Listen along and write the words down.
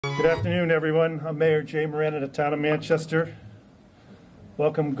Good afternoon, everyone. I'm Mayor Jay Moran of the town of Manchester.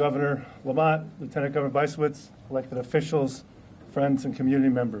 Welcome, Governor Lamont, Lieutenant Governor Bisewitz, elected officials, friends, and community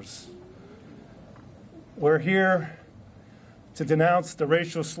members. We're here to denounce the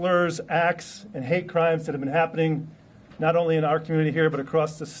racial slurs, acts, and hate crimes that have been happening not only in our community here, but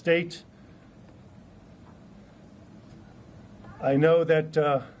across the state. I know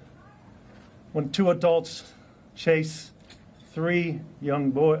that when two adults chase three young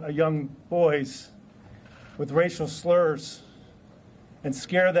boys with racial slurs and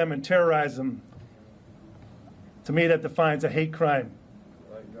scare them and terrorize them, to me that defines a hate crime.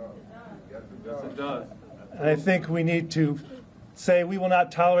 Yes, it does. And I think we need to say we will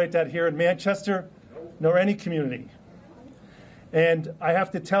not tolerate that here in Manchester, nor any community. And I have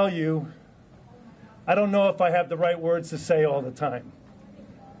to tell you, I don't know if I have the right words to say all the time,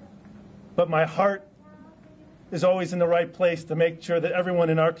 but my heart is always in the right place to make sure that everyone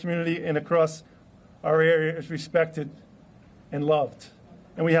in our community and across our area is respected and loved.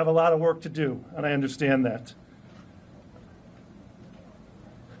 And we have a lot of work to do, and I understand that.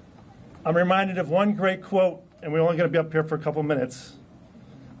 I'm reminded of one great quote, and we're only going to be up here for a couple minutes,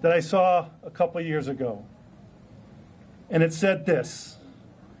 that I saw a couple years ago. And it said this: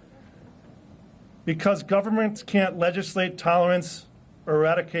 because governments can't legislate tolerance or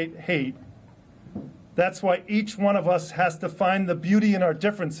eradicate hate, that's why each one of us has to find the beauty in our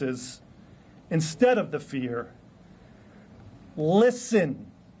differences instead of the fear.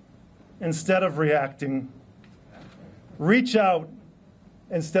 Listen instead of reacting. Reach out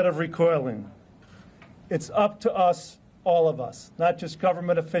instead of recoiling. It's up to us, all of us, not just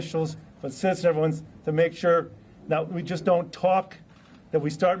government officials, but citizens, everyone, to make sure that we just don't talk, that we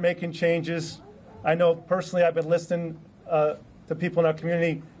start making changes. I know personally I've been listening to people in our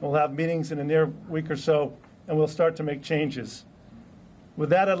community. We'll have meetings in the near week or so, and we'll start to make changes. With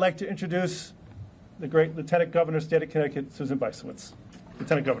that, I'd like to introduce the great Lieutenant Governor of the State of Connecticut, Susan Bisewitz.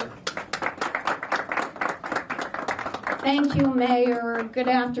 Lieutenant Governor. Thank you, Mayor. Good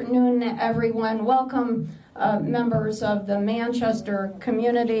afternoon, everyone. Welcome, members of the Manchester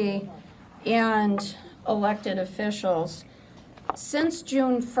community and elected officials. Since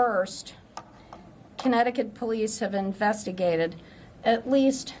June 1st, Connecticut police have investigated at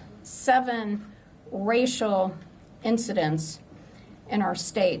least 7 racial incidents in our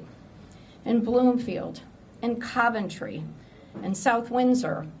state, in Bloomfield, in Coventry, in South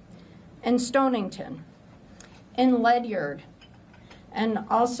Windsor, in Stonington, in Ledyard, and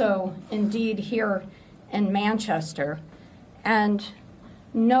also indeed here in Manchester. And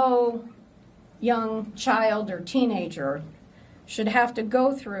no young child or teenager should have to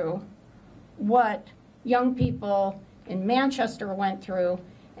go through what young people in Manchester went through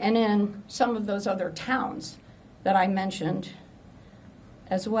and in some of those other towns that I mentioned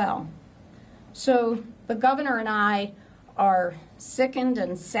as well. So the governor and I are sickened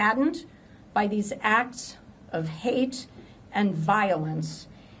and saddened by these acts of hate and violence.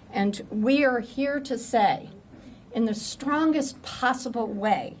 And we are here to say, in the strongest possible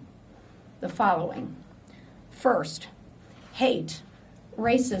way, the following. First, hate,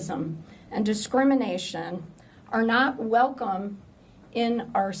 racism, and discrimination are not welcome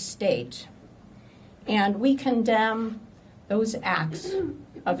in our state. And we condemn those acts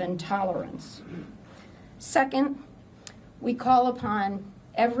of intolerance. Second, we call upon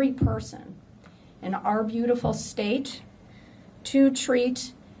every person in our beautiful state to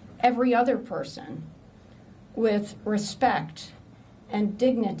treat every other person with respect and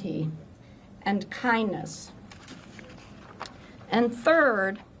dignity and kindness. And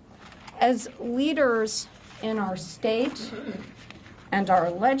third, as leaders in our state and our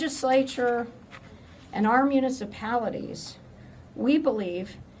legislature and our municipalities, we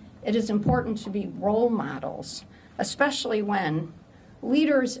believe it is important to be role models, especially when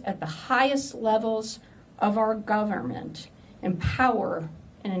leaders at the highest levels of our government empower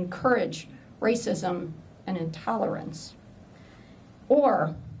and encourage racism and intolerance,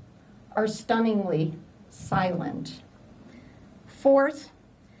 or are stunningly silent. Fourth,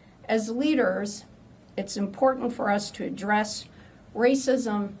 as leaders, it's important for us to address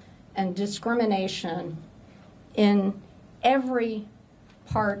racism and discrimination in every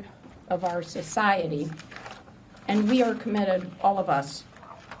part of our society, and we are committed, all of us,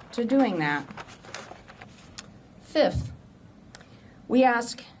 to doing that. Fifth, we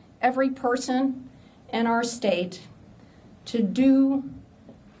ask every person in our state to do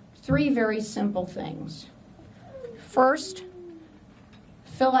 3 very simple things. First,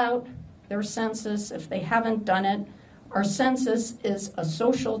 fill out their census if they haven't done it. Our census is a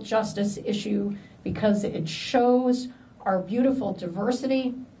social justice issue because it shows our beautiful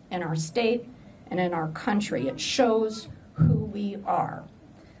diversity in our state and in our country. It shows who we are.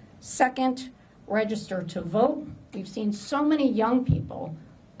 Second, register to vote. We've seen so many young people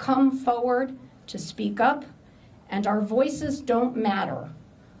come forward to speak up, and our voices don't matter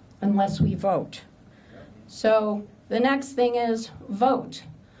unless we vote. So the next thing is vote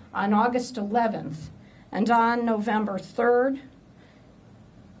on August 11th and on November 3rd.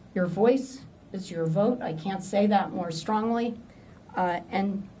 Your voice is your vote. I can't say that more strongly.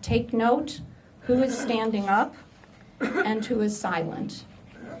 And take note who is standing up and who is silent.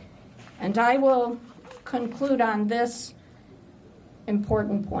 And I will conclude on this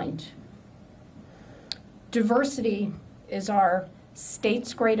important point. Diversity is our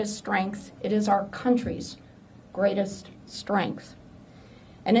state's greatest strength. It is our country's greatest strength.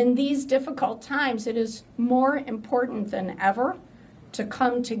 And in these difficult times, it is more important than ever to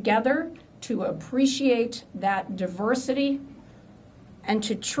come together, to appreciate that diversity, and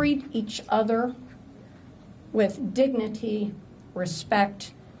to treat each other with dignity,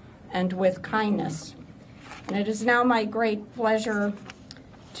 respect, and with kindness. And it is now my great pleasure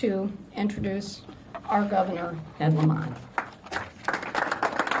to introduce our Governor, Ed Lamont.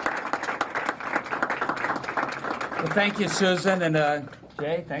 Well, thank you, Susan, and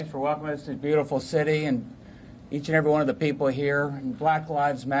Jay, thanks for welcoming us to this beautiful city, and each and every one of the people here, and Black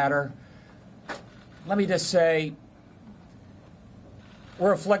Lives Matter. Let me just say,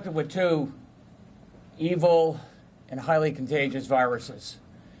 we're afflicted with two evil and highly contagious viruses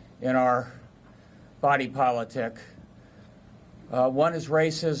in our body politic. One is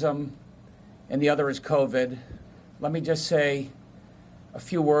racism, and the other is COVID. Let me just say a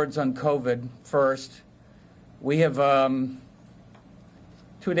few words on COVID first. We have,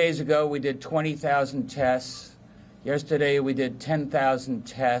 2 days ago, we did 20,000 tests. Yesterday, we did 10,000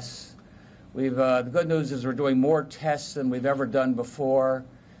 tests. The good news is we're doing more tests than we've ever done before,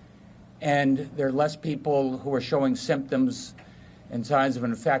 and there are less people who are showing symptoms and signs of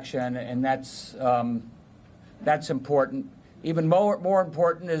infection, and that's important. Even more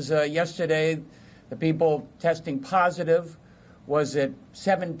important is yesterday, the people testing positive was at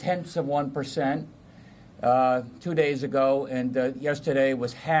 0.7%. 2 days ago, and yesterday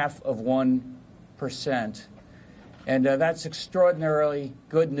was 0.5%. And that's extraordinarily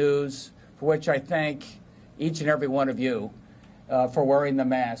good news, for which I thank each and every one of you for wearing the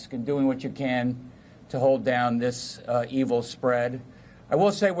mask and doing what you can to hold down this evil spread. I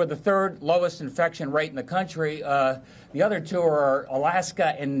will say we're the third lowest infection rate in the country. The other two are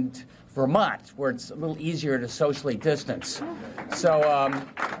Alaska and Vermont, where it's a little easier to socially distance. So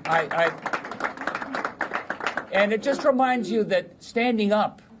and it just reminds you that standing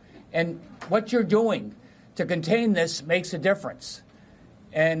up and what you're doing to contain this makes a difference.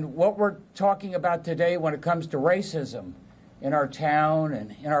 And what we're talking about today when it comes to racism in our town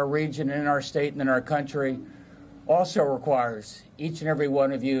and in our region and in our state and in our country also requires each and every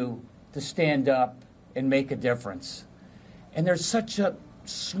one of you to stand up and make a difference. And there's such a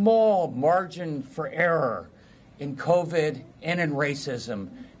small margin for error in COVID and in racism.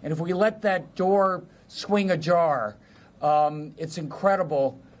 And if we let that door swing ajar, it's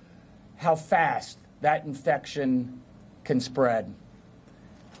incredible how fast that infection can spread.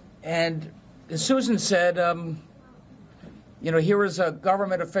 And as Susan said, here is a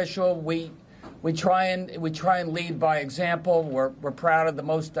government official. We try and lead by example. We're proud of the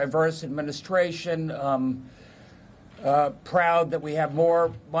most diverse administration. Proud that we have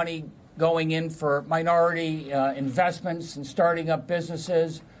more money going in for minority investments and starting up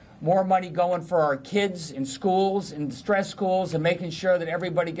businesses. More money going for our kids in schools, in distressed schools, and making sure that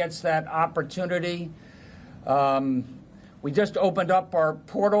everybody gets that opportunity. We just opened up our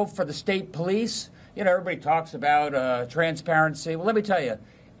portal for the state police. Everybody talks about transparency. Well, let me tell you,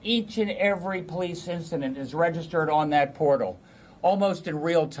 each and every police incident is registered on that portal, almost in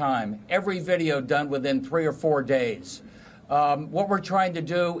real time. Every video done within 3 or 4 days. What we're trying to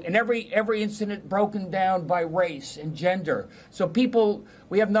do, and every incident broken down by race and gender. So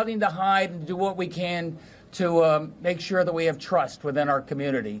we have nothing to hide and do what we can to make sure that we have trust within our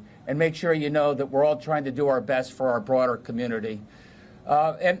community and make sure you know that we're all trying to do our best for our broader community.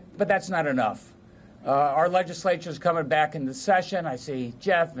 But that's not enough. Our legislature is coming back into session. I see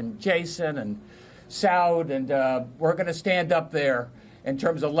Jeff and Jason and Saud, and we're going to stand up there in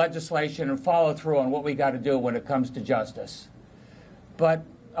terms of legislation and follow through on what we got to do when it comes to justice. But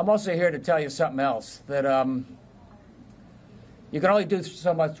I'm also here to tell you something else, that you can only do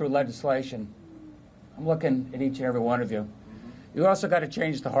so much through legislation. I'm looking at each and every one of you. You also got to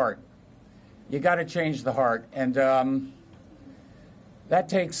change the heart. You got to change the heart. And that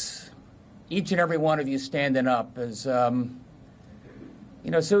takes each and every one of you standing up. As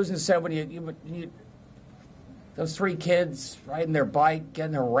You know, Susan said when those 3 kids riding their bike,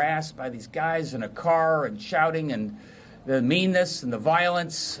 getting harassed by these guys in a car and shouting and the meanness and the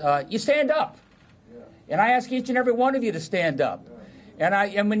violence, you stand up. And I ask each and every one of you to stand up.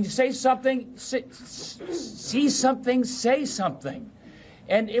 And when you say something, see something, say something.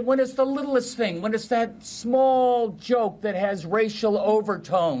 And when it's the littlest thing, when it's that small joke that has racial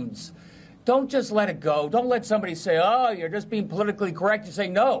overtones, don't just let it go. Don't let somebody say, oh, you're just being politically correct. You say,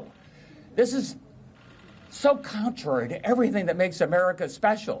 no, this is so contrary to everything that makes America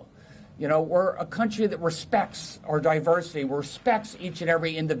special. You know, we're a country that respects our diversity, respects each and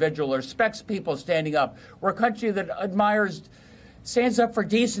every individual, respects people standing up. We're a country that stands up for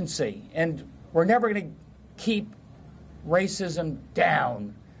decency, and we're never going to keep racism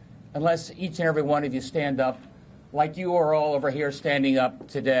down unless each and every one of you stand up like you are all over here standing up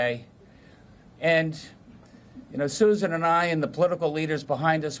today. And, you know, Susan and I and the political leaders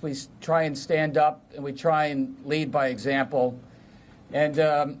behind us, we try and stand up and we try and lead by example.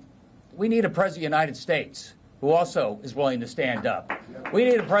 And we need a President of the United States who also is willing to stand up. We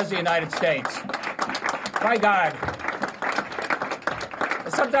need a President of the United States. My God.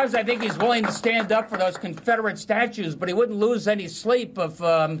 Sometimes I think he's willing to stand up for those Confederate statues, but he wouldn't lose any sleep if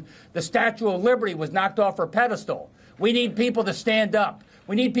the Statue of Liberty was knocked off her pedestal. We need people to stand up.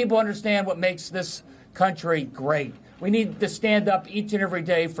 We need people to understand what makes this country great. We need to stand up each and every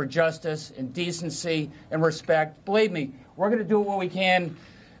day for justice and decency and respect. Believe me, we're going to do what we can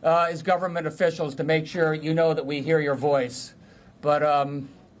as government officials to make sure you know that we hear your voice. But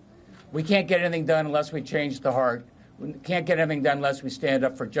we can't get anything done unless we change the heart. We can't get anything done unless we stand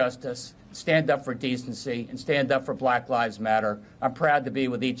up for justice, stand up for decency, and stand up for Black Lives Matter. I'm proud to be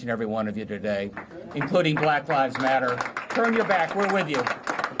with each and every one of you today, including Black Lives Matter. Turn your back. We're with you.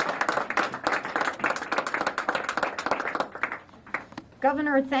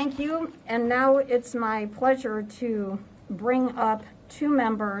 Governor, thank you. And now it's my pleasure to bring up 2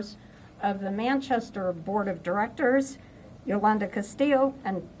 members of the Manchester Board of Directors, Yolanda Castillo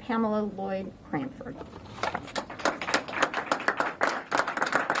and Pamela Lloyd Cranford.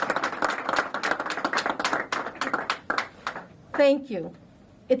 Thank you.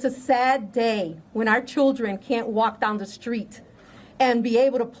 It's a sad day when our children can't walk down the street and be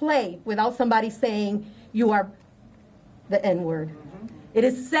able to play without somebody saying you are the N-word. It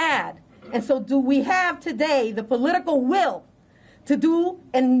is sad. And so do we have today the political will to do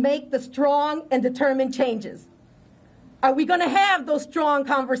and make the strong and determined changes? Are we going to have those strong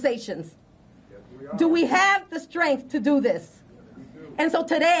conversations? Do we have the strength to do this? And so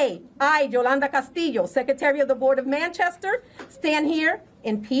today, I, Yolanda Castillo, Secretary of the Board of Manchester, stand here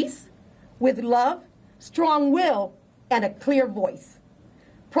in peace, with love, strong will, and a clear voice,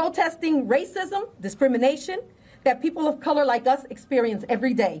 protesting racism, discrimination that people of color like us experience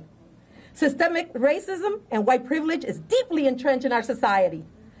every day. Systemic racism and white privilege is deeply entrenched in our society.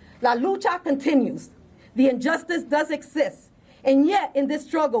 La lucha continues. The injustice does exist. And yet, in this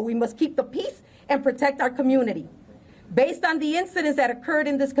struggle, we must keep the peace and protect our community. Based on the incidents that occurred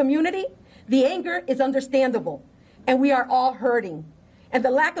in this community, the anger is understandable, and we are all hurting. And the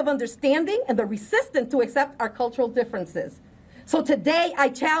lack of understanding and the resistance to accept our cultural differences. So today, I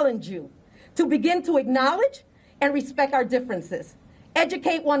challenge you to begin to acknowledge and respect our differences,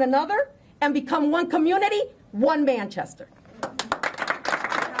 educate one another, and become one community, one Manchester.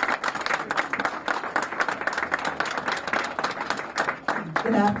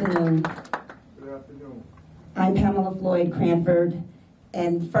 Good afternoon. Good afternoon. I'm Pamela Floyd Cranford,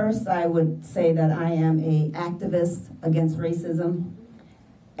 and first I would say that I am an activist against racism,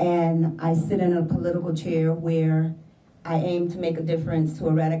 and I sit in a political chair where I aim to make a difference to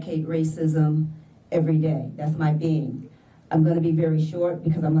eradicate racism every day. That's my being. I'm going to be very short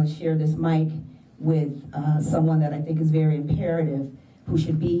because I'm going to share this mic with someone that I think is very imperative who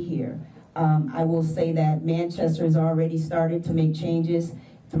should be here. I will say that Manchester has already started to make changes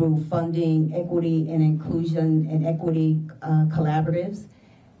through funding equity and inclusion and equity collaboratives,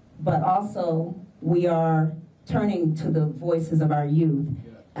 but also we are turning to the voices of our youth.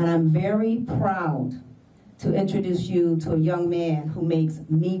 And I'm very proud to introduce you to a young man who makes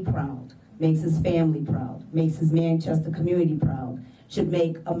me proud, makes his family proud, makes his Manchester community proud, should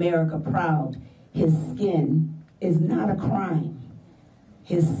make America proud. His skin is not a crime.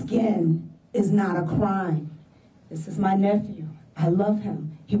 His skin is not a crime. This is my nephew. I love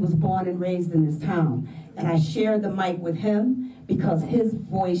him. He was born and raised in this town. And I share the mic with him because his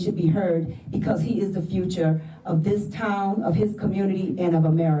voice should be heard, because he is the future of this town, of his community, and of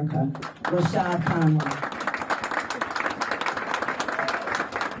America. Rashad Conway.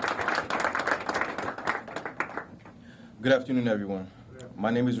 Good afternoon, everyone. My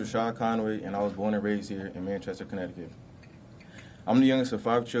name is Rashad Conway, and I was born and raised here in Manchester, Connecticut. I'm the youngest of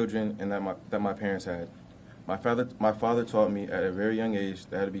 5 children and that my parents had. My father taught me at a very young age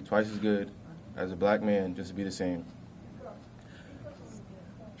that I had to be twice as good as a black man just to be the same.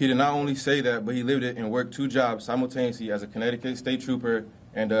 He did not only say that, but he lived it and worked 2 jobs simultaneously as a Connecticut state trooper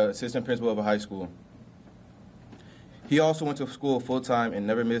and assistant principal of a high school. He also went to school full-time and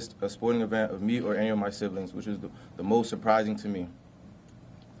never missed a sporting event of me or any of my siblings, which was the most surprising to me.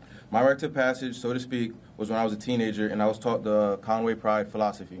 My rite of passage, so to speak, was when I was a teenager and I was taught the Conway Pride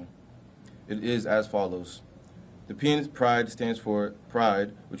philosophy. It is as follows. The P in pride stands for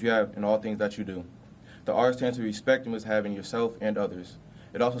pride, which you have in all things that you do. The R stands for respect you must have in yourself and others.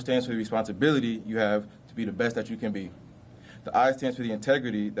 It also stands for the responsibility you have to be the best that you can be. The I stands for the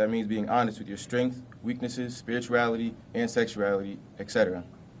integrity. That means being honest with your strength, weaknesses, spirituality, and sexuality, etc.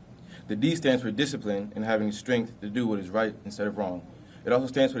 The D stands for discipline and having the strength to do what is right instead of wrong. It also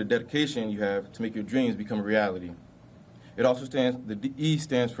stands for the dedication you have to make your dreams become a reality. It also the E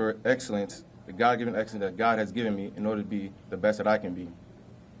stands for excellence, the God-given excellence that God has given me in order to be the best that I can be.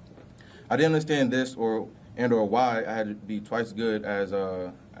 I didn't understand this or why I had to be twice good as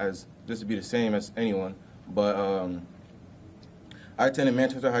just to be the same as anyone, but I attended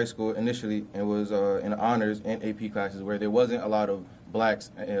Manchester High School initially and was in honors and AP classes where there wasn't a lot of blacks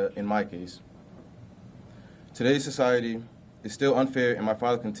in my case. Today's society is still unfair, and my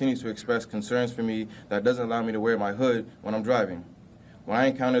father continues to express concerns for me that doesn't allow me to wear my hood when I'm driving. When I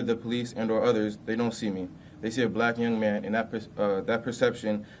encounter the police and or others, they don't see me. They see a black young man, and that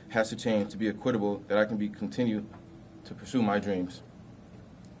perception has to change to be equitable, that I can continue to pursue my dreams.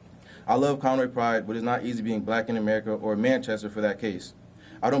 I love Conway Pride, but it's not easy being black in America or Manchester for that case.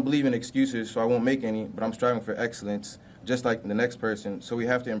 I don't believe in excuses, so I won't make any, but I'm striving for excellence, just like the next person, so we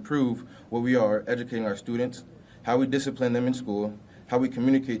have to improve where we are educating our students, how we discipline them in school, how we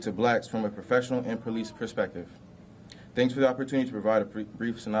communicate to blacks from a professional and police perspective. Thanks for the opportunity to provide a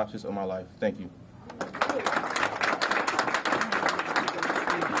brief synopsis of my life. Thank you.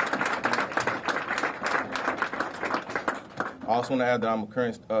 I also want to add that I'm a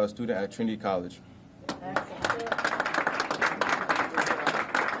current student at Trinity College.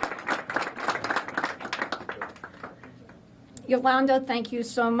 Yolanda, thank you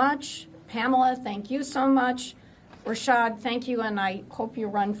so much. Pamela, thank you so much. Rashad, thank you, and I hope you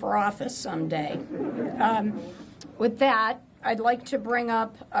run for office someday. With that, I'd like to bring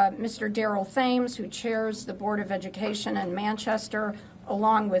up Mr. Darrell Thames, who chairs the Board of Education in Manchester,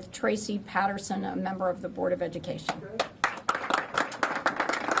 along with Tracy Patterson, a member of the Board of Education.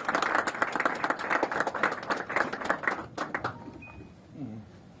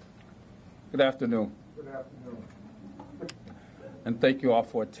 Good afternoon. Good afternoon. And thank you all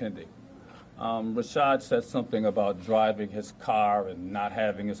for attending. Rashad said something about driving his car and not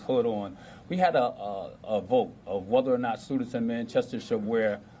having his hood on. We had a vote of whether or not students in Manchester should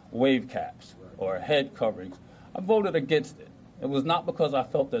wear wave caps or head coverings. I voted against it. It was not because I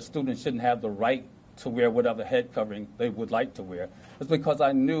felt that students shouldn't have the right to wear whatever head covering they would like to wear. It's because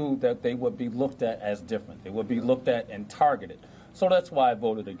I knew that they would be looked at as different. They would be looked at and targeted. So that's why I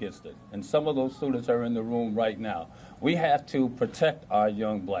voted against it. And some of those students are in the room right now. We have to protect our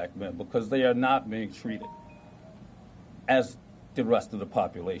young black men because they are not being treated as the rest of the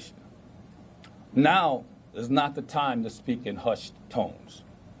population. Now is not the time to speak in hushed tones.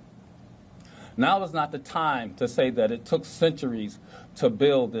 Now is not the time to say that it took centuries to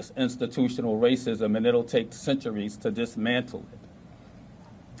build this institutional racism and it'll take centuries to dismantle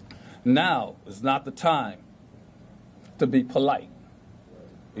it. Now is not the time to be polite.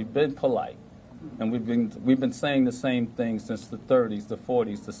 We've been polite, and we've been saying the same thing since the 30s, the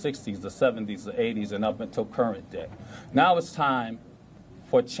 40s, the 60s, the 70s, the 80s, and up until current day. Now it's time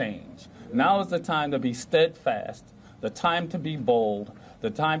for change. Now is the time to be steadfast, the time to be bold, the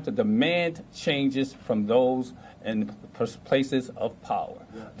time to demand changes from those in places of power.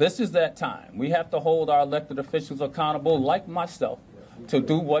 This is that time. We have to hold our elected officials accountable, like myself, to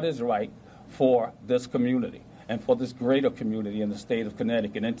do what is right for this community and for this greater community in the state of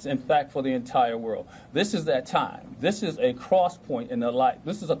Connecticut, and in fact for the entire world. This is that time. This is a cross point in the life.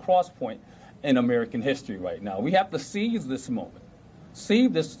 This is a cross point in American history right now. We have to seize this moment.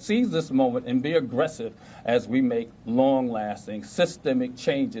 Seize this moment and be aggressive as we make long-lasting, systemic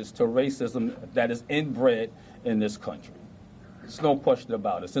changes to racism that is inbred in this country. There's no question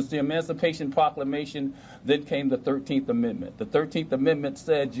about it. Since the Emancipation Proclamation, then came the 13th Amendment. The 13th Amendment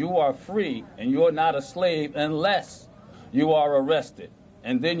said you are free and you're not a slave unless you are arrested,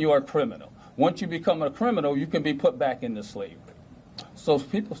 and then you are a criminal. Once you become a criminal, you can be put back into slavery. So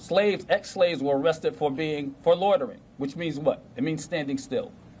people, slaves, ex-slaves were arrested for loitering, which means what? It means standing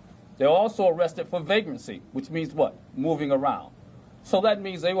still. They're also arrested for vagrancy, which means what? Moving around. So that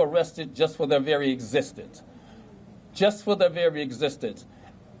means they were arrested just for their very existence. Just for their very existence.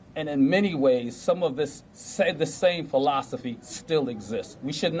 And in many ways, some of the same philosophy still exists.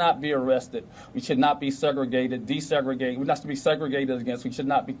 We should not be arrested. We should not be segregated, desegregated. We're not to be segregated against. We should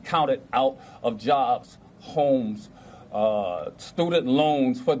not be counted out of jobs, homes, student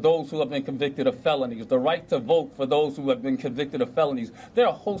loans for those who have been convicted of felonies, the right to vote for those who have been convicted of felonies. There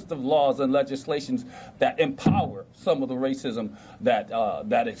are a host of laws and legislations that empower some of the racism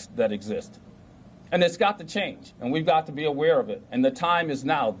that exists. And it's got to change, and we've got to be aware of it. And the time is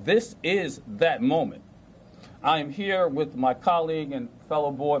now. This is that moment. I am here with my colleague and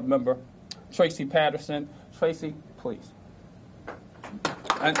fellow board member, Tracy Patterson. Tracy, please.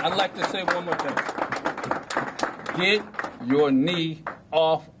 And I'd like to say one more thing. Get your knee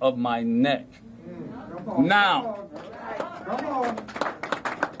off of my neck. Now.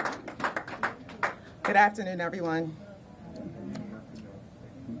 Good afternoon, everyone.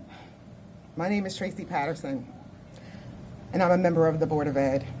 My name is Tracy Patterson, and I'm a member of the Board of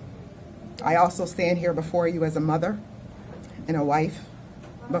Ed. I also stand here before you as a mother and a wife,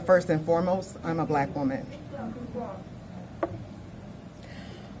 but first and foremost, I'm a black woman.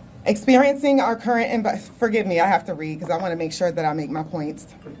 Experiencing our current, forgive me, I have to read because I want to make sure that I make my points.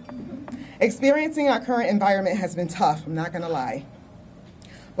 Experiencing our current environment has been tough, I'm not going to lie.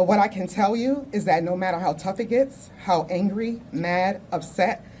 But what I can tell you is that no matter how tough it gets, how angry, mad,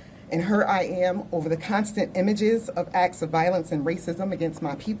 upset, and hurt I am over the constant images of acts of violence and racism against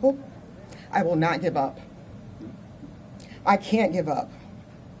my people, I will not give up. I can't give up.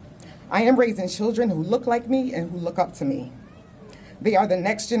 I am raising children who look like me and who look up to me. They are the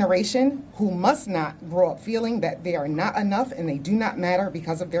next generation who must not grow up feeling that they are not enough and they do not matter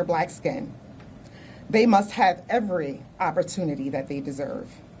because of their black skin. They must have every opportunity that they deserve.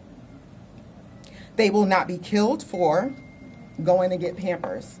 They will not be killed for going to get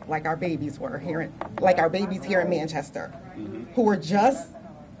Pampers like our babies were here, like our babies here in Manchester, who were just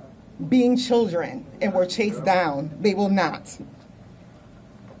being children and were chased down. They will not.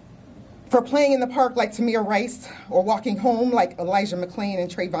 For playing in the park like Tamir Rice, or walking home like Elijah McClain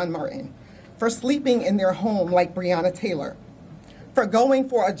and Trayvon Martin. For sleeping in their home like Breonna Taylor. For going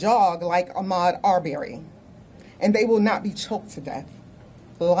for a jog like Ahmaud Arbery. And they will not be choked to death,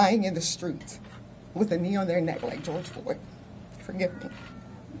 lying in the street with a knee on their neck like George Floyd. Forgive me.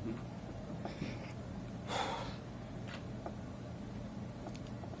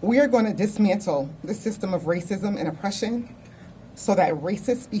 We are going to dismantle the system of racism and oppression so that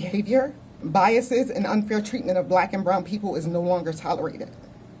racist behavior, biases, and unfair treatment of black and brown people is no longer tolerated.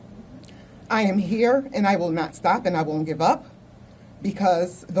 I am here and I will not stop and I won't give up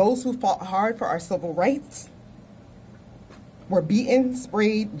because those who fought hard for our civil rights were beaten,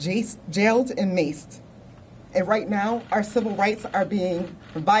 sprayed, jailed, and maced. And right now, our civil rights are being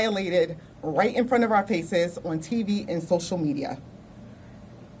violated right in front of our faces on TV and social media.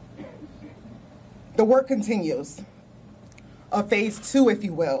 The work continues, a phase 2, if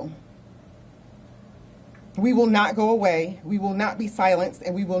you will. We will not go away, we will not be silenced,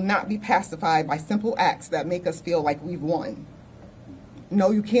 and we will not be pacified by simple acts that make us feel like we've won.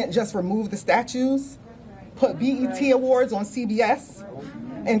 No, you can't just remove the statues, put BET Awards on CBS,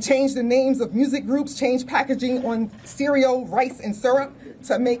 and change the names of music groups, change packaging on cereal, rice, and syrup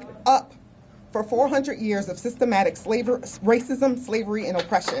to make up for 400 years of systematic racism, slavery, and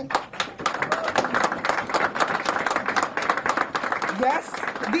oppression. Yes,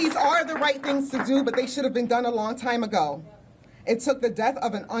 these are the right things to do, but they should have been done a long time ago. It took the death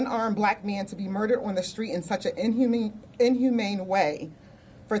of an unarmed black man to be murdered on the street in such an inhumane way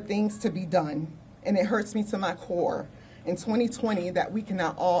for things to be done. And it hurts me to my core in 2020 that we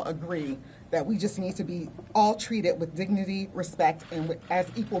cannot all agree that we just need to be all treated with dignity, respect, and as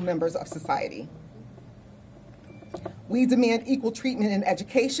equal members of society. We demand equal treatment in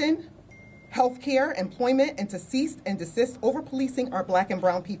education, healthcare, employment, and to cease and desist over policing our black and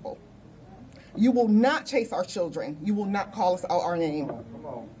brown people. You will not chase our children. You will not call us out our name.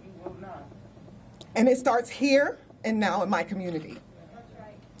 And it starts here and now in my community.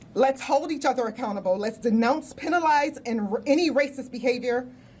 Let's hold each other accountable. Let's denounce, penalize, any racist behavior,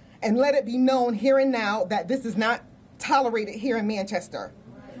 and let it be known here and now that this is not tolerated here in Manchester.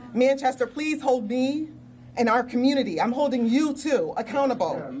 Manchester, please hold me and our community, I'm holding you too,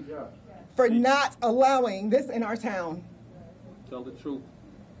 accountable for not allowing this in our town. Tell the truth.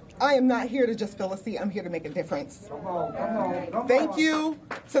 I am not here to just fill a seat. I'm here to make a difference. Thank you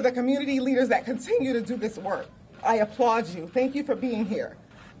to the community leaders that continue to do this work. I applaud you. Thank you for being here.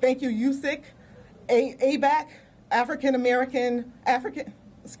 Thank you, USIC, ABAC,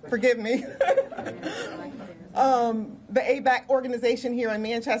 forgive me. The ABAC organization here in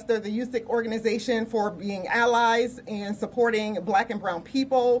Manchester, the USIC organization for being allies and supporting Black and brown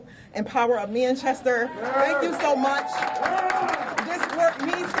people, and Power Up Manchester. Thank you so much. This work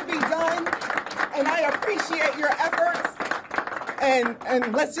needs to be done, and I appreciate your efforts,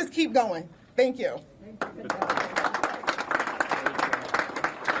 and let's just keep going. Thank you.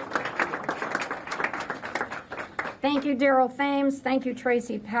 Thank you, Daryl Thames. Thank you,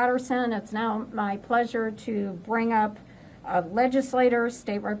 Tracy Patterson. It's now my pleasure to bring up legislators,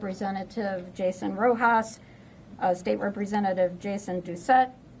 State Representative Jason Rojas, State Representative Jason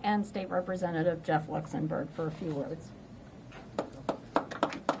Doucette, and State Representative Jeff Luxembourg for a few words.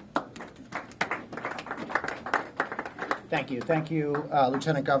 Thank you. Thank you,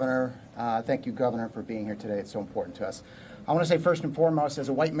 Lieutenant Governor. Thank you, Governor, for being here today. It's so important to us. I want to say first and foremost, as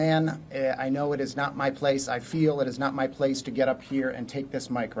a white man, I know it is not my place. I feel it is not my place to get up here and take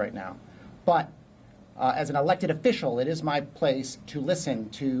this mic right now. But as an elected official, it is my place to listen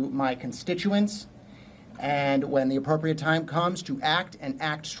to my constituents, and when the appropriate time comes, to act and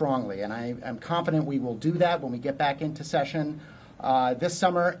act strongly. And I am confident we will do that when we get back into session this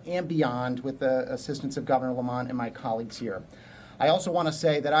summer and beyond with the assistance of Governor Lamont and my colleagues here. I also want to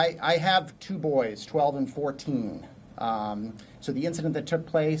say that I have two boys, 12 and 14. So the incident that took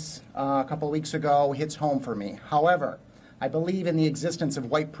place a couple of weeks ago hits home for me. However, I believe in the existence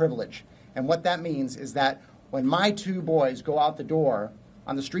of white privilege. And what that means is that when my two boys go out the door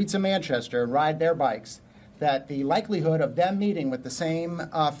on the streets of Manchester and ride their bikes, that the likelihood of them meeting with the same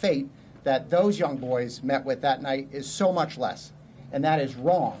fate that those young boys met with that night is so much less. And that is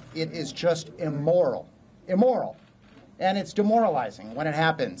wrong. It is just immoral. Immoral. And it's demoralizing when it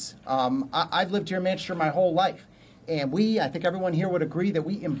happens. I've lived here in Manchester my whole life. And I think everyone here would agree that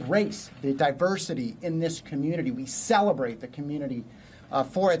we embrace the diversity in this community. We celebrate the community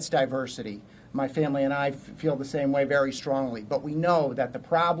for its diversity. My family and I feel the same way very strongly. But we know that the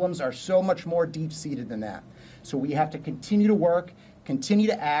problems are so much more deep-seated than that. So we have to continue to work, continue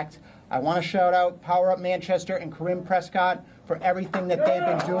to act. I want to shout out Power Up Manchester and Corinne Prescott for everything that they've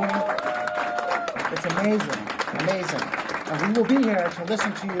been doing. It's amazing, amazing. And we will be here to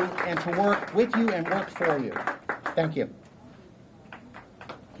listen to you and to work with you and work for you. Thank you.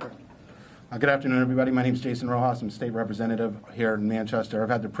 Good afternoon, everybody. My name is Jason Rojas. I'm state representative here in Manchester. I've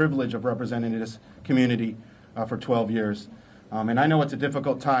had the privilege of representing this community for 12 years. And I know it's a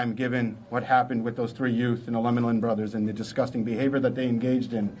difficult time given what happened with those three youth and the Lemonland brothers and the disgusting behavior that they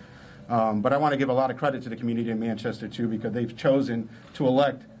engaged in. But I want to give a lot of credit to the community in Manchester, too, because they've chosen to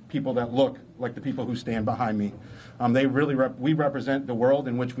elect people that look like the people who stand behind me. We represent the world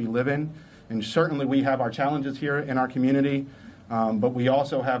in which we live in. And certainly we have our challenges here in our community, but we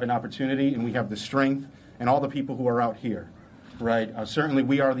also have an opportunity and we have the strength and all the people who are out here, right? Certainly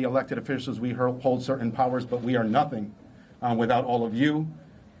we are the elected officials, we hold certain powers, but we are nothing without all of you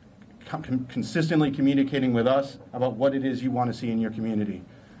consistently communicating with us about what it is you want to see in your community.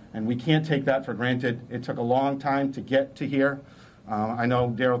 And we can't take that for granted. It took a long time to get to here. I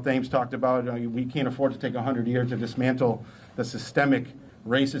know Daryl Thames talked about we can't afford to take 100 years to dismantle the systemic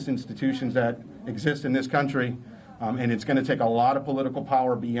racist institutions that exist in this country, and it's going to take a lot of political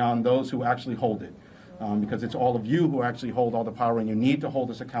power beyond those who actually hold it, because it's all of you who actually hold all the power, and you need to hold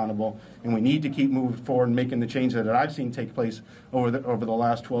us accountable, and we need to keep moving forward and making the change that I've seen take place over the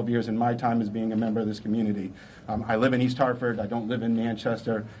last 12 years in my time as being a member of this community. I live in East Hartford. I don't live in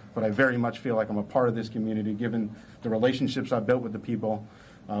Manchester, but I very much feel like I'm a part of this community, given the relationships I've built with the people,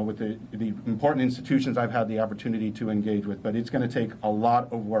 with the important institutions I've had the opportunity to engage with. But it's going to take a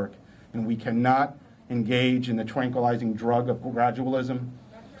lot of work, and we cannot engage in the tranquilizing drug of gradualism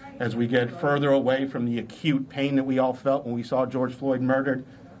as we get further away from the acute pain that we all felt when we saw George Floyd murdered.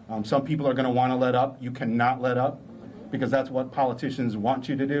 Some people are going to want to let up. You cannot let up, because that's what politicians want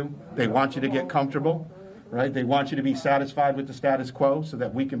you to do. They want you to get comfortable, right? They want you to be satisfied with the status quo so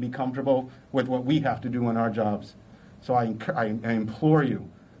that we can be comfortable with what we have to do in our jobs. So I implore you,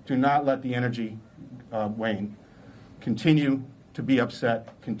 do not let the energy wane. Continue to be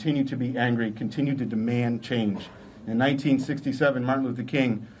upset, continue to be angry, continue to demand change. In 1967, Martin Luther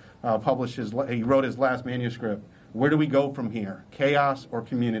King he wrote his last manuscript. Where do we go from here? Chaos or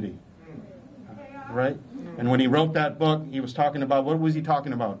community? Right? And when he wrote that book, he was talking about, what was he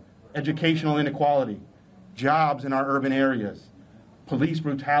talking about? Educational inequality, jobs in our urban areas, police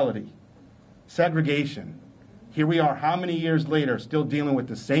brutality, segregation. Here we are, how many years later, still dealing with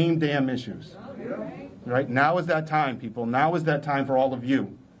the same damn issues? Right? Now is that time, people. Now is that time for all of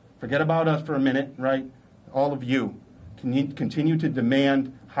you. Forget about us for a minute, right? all of you, continue to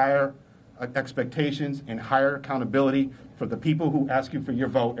demand higher expectations and higher accountability for the people who ask you for your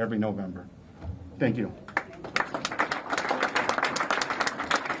vote every November. Thank you.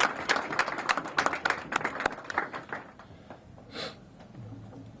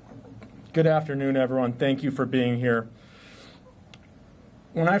 Good afternoon, everyone. Thank you for being here.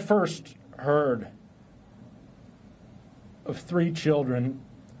 When I first heard of 3 children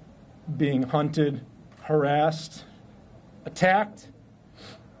being hunted, harassed, attacked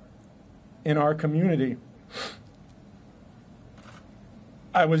in our community,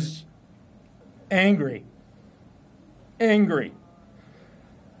 I was angry. Angry.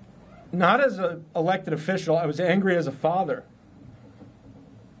 Not as an elected official, I was angry as a father.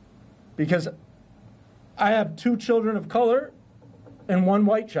 Because I have 2 children of color and 1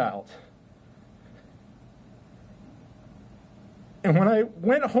 white child. And when I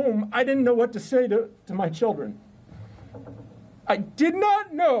went home, I didn't know what to say to my children. I did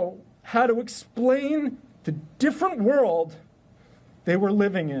not know how to explain the different world they were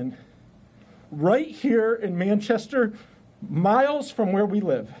living in, right here in Manchester, miles from where we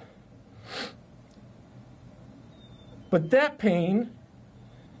live. But that pain,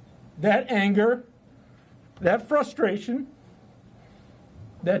 that anger, that frustration,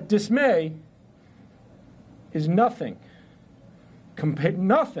 that dismay is nothing.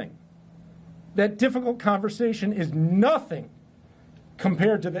 Nothing. That difficult conversation is nothing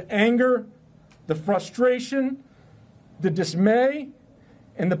compared to the anger, the frustration, the dismay,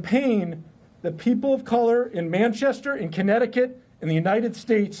 and the pain that people of color in Manchester, in Connecticut, in the United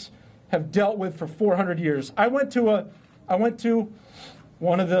States have dealt with for 400 years. I went to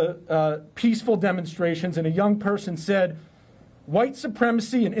one of the peaceful demonstrations, and a young person said, white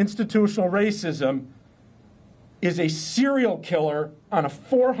supremacy and institutional racism is a serial killer on a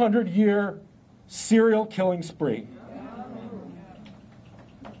 400-year serial killing spree.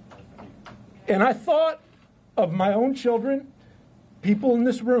 And I thought of my own children, people in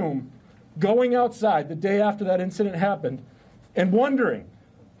this room, going outside the day after that incident happened, and wondering,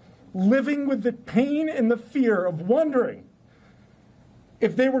 living with the pain and the fear of wondering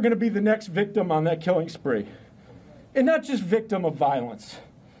if they were going to be the next victim on that killing spree. And not just victim of violence,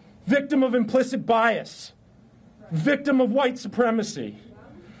 victim of implicit bias, victim of white supremacy,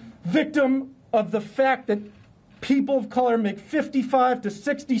 victim of the fact that people of color make 55 to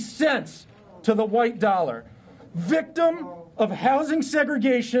 60 cents to the white dollar, victim of housing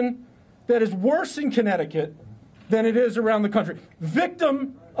segregation that is worse in Connecticut than it is around the country,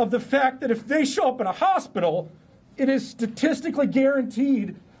 victim of the fact that if they show up in a hospital, it is statistically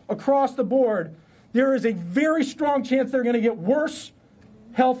guaranteed across the board, there is a very strong chance they're going to get worse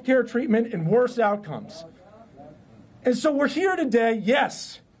health care treatment and worse outcomes. And so we're here today,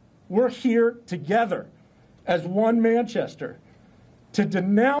 yes, we're here together as one Manchester to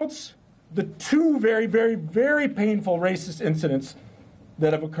denounce the 2 very, very, very painful racist incidents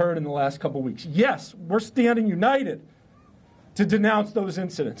that have occurred in the last couple weeks. Yes, we're standing united to denounce those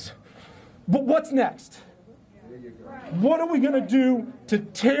incidents. But what's next? What are we going to do to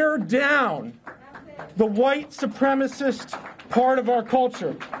tear down the white supremacist part of our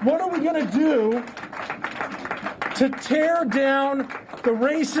culture? What are we going to do to tear down the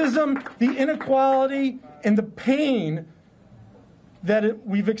racism, the inequality, and the pain that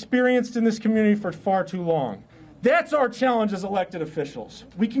we've experienced in this community for far too long? That's our challenge as elected officials.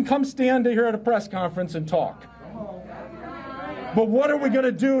 We can come stand here at a press conference and talk. But what are we going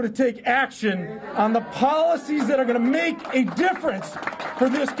to do to take action on the policies that are going to make a difference for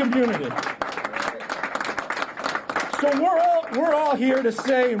this community? So we're all here to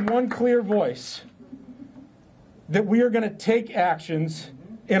say in one clear voice that we are going to take actions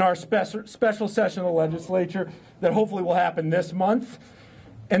in our special session of the legislature that hopefully will happen this month,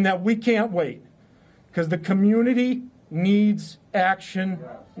 and that we can't wait because the community needs action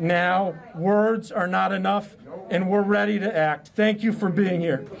now. Words are not enough, and we're ready to act. Thank you for being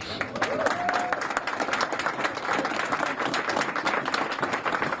here.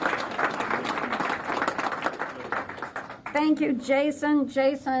 Thank you, Jason.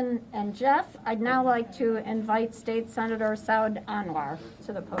 Jason and Jeff. I'd now like to invite State Senator Saud Anwar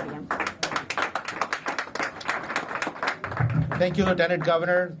to the podium. Thank you, Lieutenant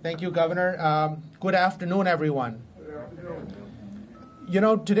Governor. Thank you, Governor. Good afternoon, everyone. You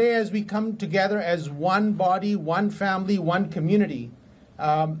know, today as we come together as one body, one family, one community,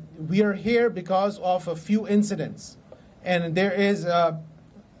 we are here because of a few incidents. And there is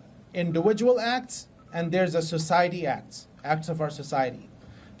individual acts and there's a society acts of our society.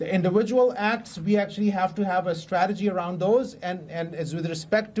 The individual acts, we actually have to have a strategy around those, and as with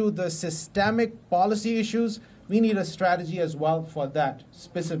respect to the systemic policy issues, we need a strategy as well for that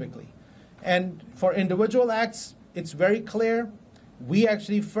specifically. And for individual acts, it's very clear. We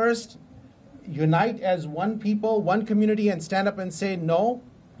actually first unite as one people, one community, and stand up and say, no,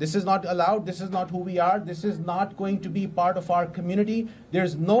 this is not allowed, this is not who we are, this is not going to be part of our community.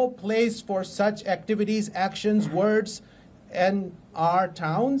 There's no place for such activities, actions, words in our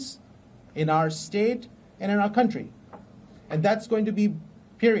towns, in our state, and in our country. And that's going to be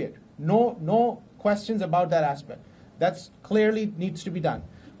period. No questions about that aspect. That's clearly needs to be done.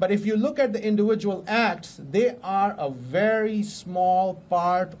 But if you look at the individual acts, they are a very small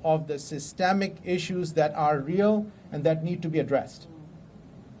part of the systemic issues that are real and that need to be addressed.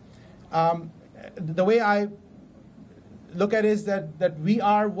 The way I look at it is that we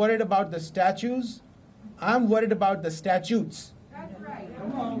are worried about the statutes. I'm worried about the statutes. That's right.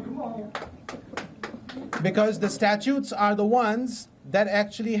 Come on. Because the statutes are the ones that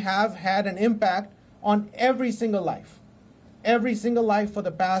actually have had an impact on every single life for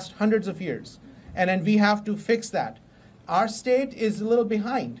the past hundreds of years. And then we have to fix that. Our state is a little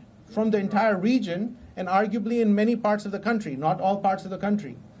behind from the entire region and arguably in many parts of the country, not all parts of the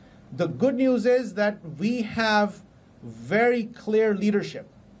country. The good news is that we have very clear leadership.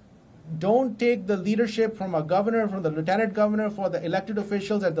 Don't take the leadership from a governor, from the lieutenant governor, for the elected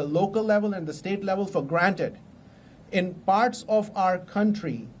officials at the local level and the state level for granted. In parts of our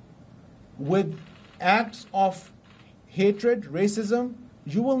country, with acts of hatred, racism,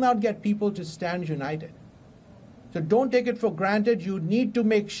 you will not get people to stand united. So don't take it for granted. You need to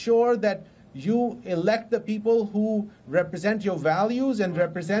make sure that you elect the people who represent your values and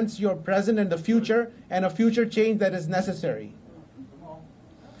represents your present and the future, and a future change that is necessary.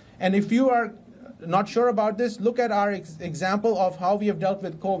 And if you are not sure about this, look at our example of how we have dealt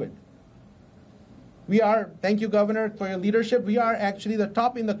with COVID. Thank you, Governor, for your leadership. We are actually the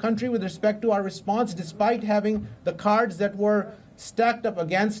top in the country with respect to our response, despite having the cards that were stacked up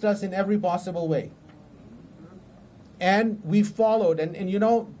against us in every possible way. And we followed, and you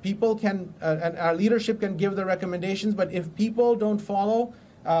know, people can, and our leadership can give the recommendations, but if people don't follow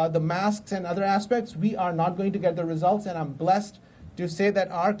the masks and other aspects, we are not going to get the results, and I'm blessed to say that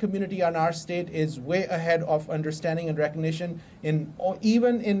our community and our state is way ahead of understanding and recognition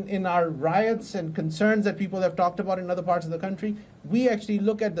even in our riots and concerns that people have talked about in other parts of the country. We actually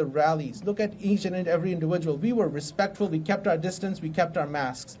look at the rallies, look at each and every individual. We were respectful, we kept our distance, we kept our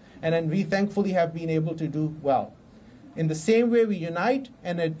masks, and then we thankfully have been able to do well. In the same way, we unite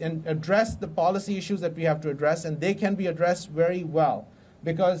and address the policy issues that we have to address, and they can be addressed very well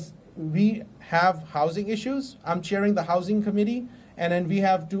because we have housing issues. I'm chairing the housing committee, and then we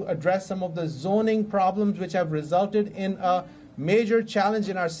have to address some of the zoning problems which have resulted in a major challenge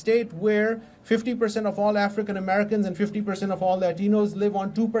in our state where 50% of all African Americans and 50% of all Latinos live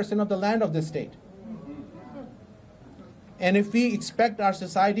on 2% of the land of this state. And if we expect our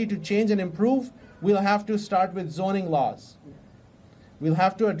society to change and improve, we'll have to start with zoning laws. We'll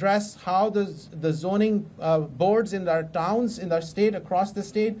have to address how the zoning boards in our towns, in our state, across the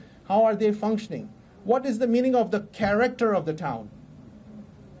state, how are they functioning? What is the meaning of the character of the town?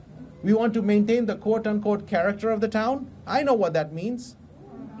 We want to maintain the quote-unquote character of the town. I know what that means.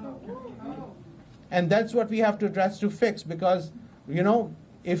 And that's what we have to address to fix because, you know,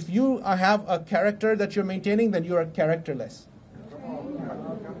 if you have a character that you're maintaining, then you are characterless.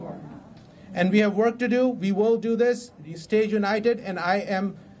 And we have work to do. We will do this. We stay united. And I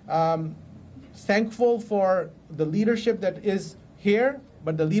am thankful for the leadership that is here,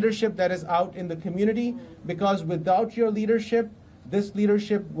 but the leadership that is out in the community, because without your leadership, this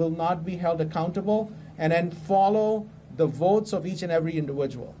leadership will not be held accountable and then follow the votes of each and every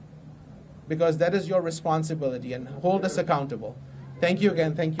individual, because that is your responsibility, and hold us accountable. Thank you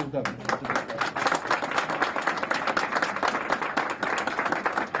again. Thank you, Governor.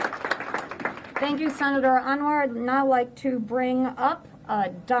 Thank you, Senator Anwar. I'd now like to bring up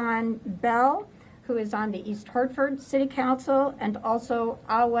Don Bell, who is on the East Hartford City Council, and also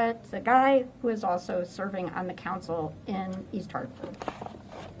Awet Zagai, who is also serving on the council in East Hartford.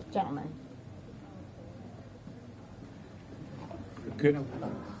 Gentlemen. Good.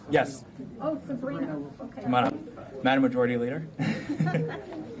 Yes. Oh, Sabrina. Okay. Come on up. Madam Majority Leader.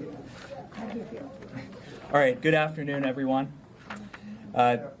 All right. Good afternoon, everyone.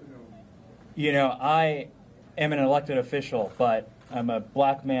 You know, I am an elected official, but I'm a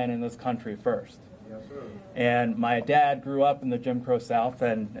black man in this country first. And my dad grew up in the Jim Crow South,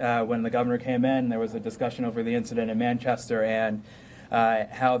 and when the governor came in, there was a discussion over the incident in Manchester and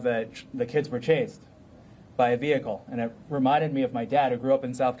how the kids were chased by a vehicle. And it reminded me of my dad, who grew up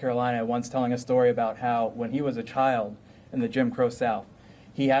in South Carolina, once telling a story about how when he was a child in the Jim Crow South,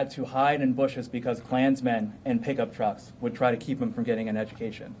 he had to hide in bushes because Klansmen and pickup trucks would try to keep him from getting an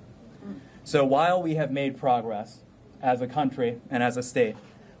education. So while we have made progress as a country and as a state,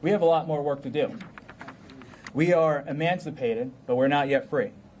 we have a lot more work to do. We are emancipated, but we're not yet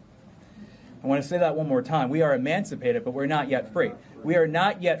free. I want to say that one more time. We are emancipated, but we're not yet free. We are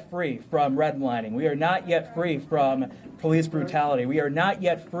not yet free from redlining. We are not yet free from police brutality. We are not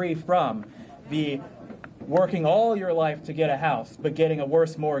yet free from the working all your life to get a house, but getting a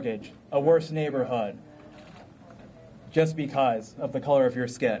worse mortgage, a worse neighborhood, just because of the color of your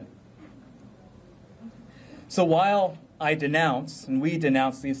skin. So while I denounce, and we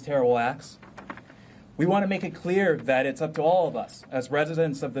denounce these terrible acts, we want to make it clear that it's up to all of us, as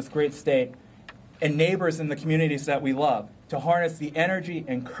residents of this great state and neighbors in the communities that we love, to harness the energy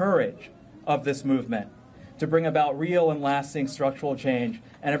and courage of this movement to bring about real and lasting structural change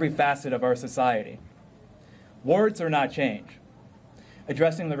in every facet of our society. Words are not change.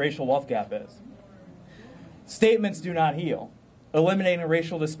 Addressing the racial wealth gap is. Statements do not heal. Eliminating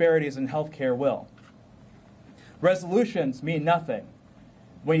racial disparities in healthcare will. Resolutions mean nothing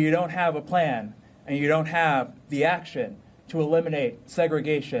when you don't have a plan and you don't have the action to eliminate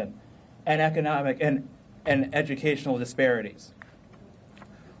segregation and economic and educational disparities.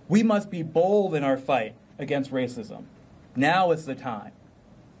 We must be bold in our fight against racism. Now is the time.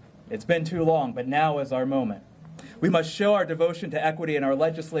 It's been too long, but now is our moment. We must show our devotion to equity in our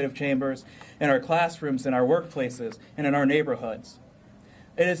legislative chambers, in our classrooms, in our workplaces, and in our neighborhoods.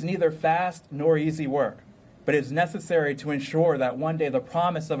 It is neither fast nor easy work, but it is necessary to ensure that one day the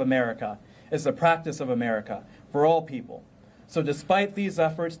promise of America is the practice of America for all people. So despite these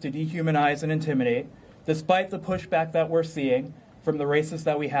efforts to dehumanize and intimidate, despite the pushback that we're seeing from the racists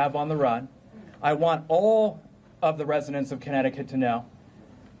that we have on the run, I want all of the residents of Connecticut to know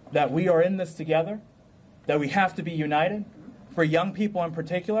that we are in this together, that we have to be united. For young people in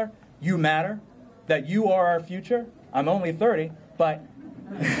particular, you matter, that you are our future. I'm only 30, but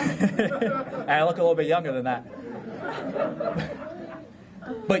I look a little bit younger than that.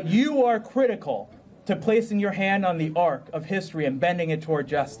 But you are critical to placing your hand on the arc of history and bending it toward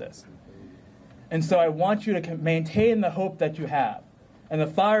justice. And so I want you to maintain the hope that you have and the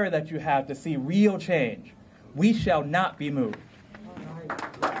fire that you have to see real change. We shall not be moved.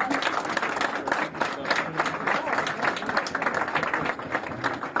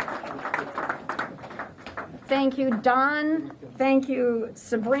 Thank you, Don. Thank you,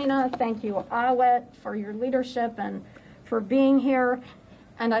 Sabrina. Thank you, Awet, for your leadership and for being here.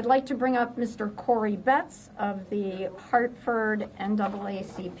 And I'd like to bring up Mr. Corey Betts of the Hartford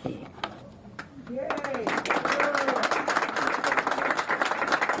NAACP.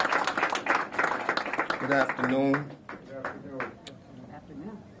 Good afternoon.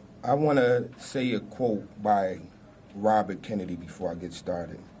 I want to say a quote by Robert Kennedy before I get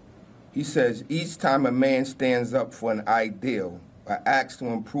started. He says, "Each time a man stands up for an ideal or acts to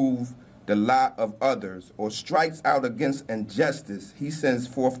improve the lot of others or strikes out against injustice, he sends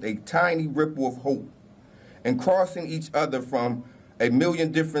forth a tiny ripple of hope, and crossing each other from a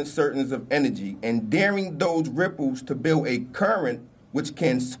million different certains of energy, and daring those ripples to build a current which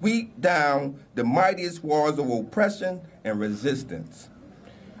can sweep down the mightiest walls of oppression and resistance."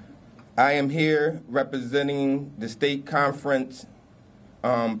 I am here representing the state conference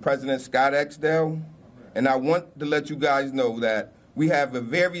President Scott Exdale, and I want to let you guys know that we have a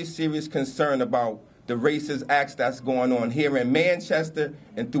very serious concern about the racist acts that's going on here in Manchester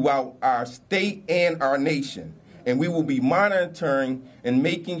and throughout our state and our nation. And we will be monitoring and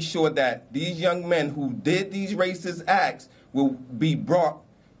making sure that these young men who did these racist acts will be brought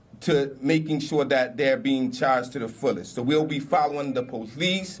to making sure that they're being charged to the fullest. So we'll be following the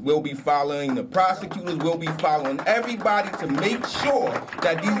police, we'll be following the prosecutors, we'll be following everybody to make sure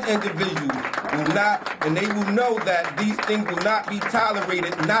that these individuals will not, and they will know that these things will not be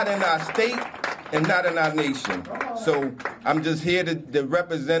tolerated, not in our state and not in our nation. So I'm just here to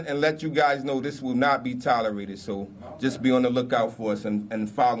represent and let you guys know this will not be tolerated. So just be on the lookout for us and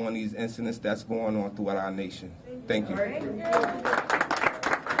following these incidents that's going on throughout our nation. Thank you.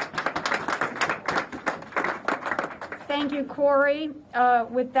 Thank you, Corey.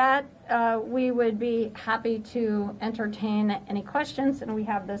 With that, we would be happy to entertain any questions, and we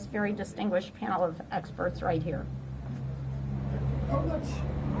have this very distinguished panel of experts right here. How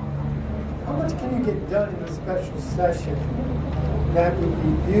much can you get done in a special session that would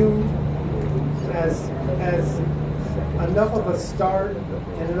be viewed as enough of a start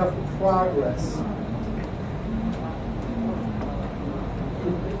and enough progress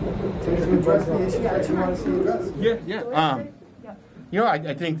to address the issues that you want to see addressed. Yeah.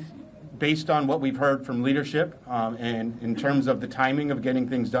 I think based on what we've heard from leadership and in terms of the timing of getting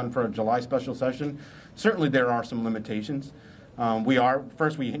things done for a July special session, certainly there are some limitations.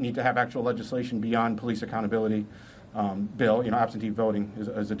 First, we need to have actual legislation beyond police accountability bill. Absentee voting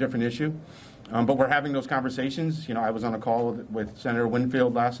is a different issue. But we're having those conversations. I was on a call with Senator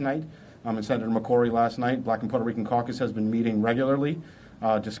Winfield last night and Senator McCrory last night. Black and Puerto Rican Caucus has been meeting regularly,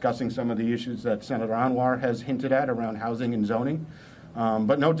 discussing some of the issues that Senator Anwar has hinted at around housing and zoning.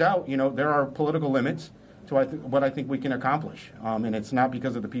 But no doubt, there are political limits to what I think we can accomplish. And it's not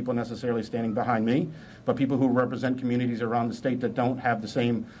because of the people necessarily standing behind me, but people who represent communities around the state that don't have the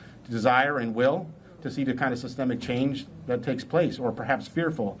same desire and will to see the kind of systemic change that takes place, or perhaps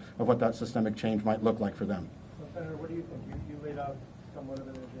fearful of what that systemic change might look like for them. So, Senator, what do you think? You laid out somewhat of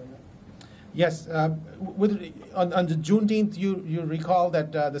an agenda. Yes. On the Juneteenth, you recall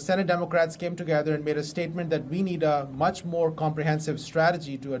that the Senate Democrats came together and made a statement that we need a much more comprehensive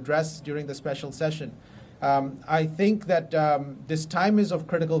strategy to address during the special session. I think that this time is of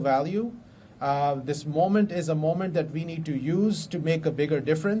critical value. This moment is a moment that we need to use to make a bigger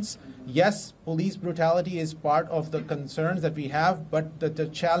difference. Yes, police brutality is part of the concerns that we have, but the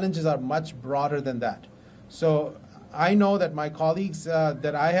challenges are much broader than that. So I know that my colleagues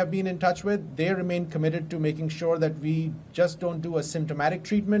that I have been in touch with, they remain committed to making sure that we just don't do a symptomatic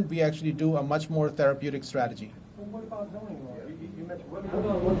treatment, we actually do a much more therapeutic strategy. Well, what about zoning law? You mentioned what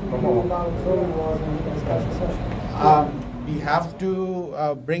about zoning laws in special session? We have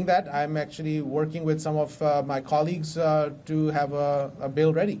to bring that. I'm actually working with some of my colleagues to have a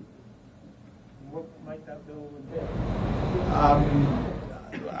bill ready. What might that bill entail?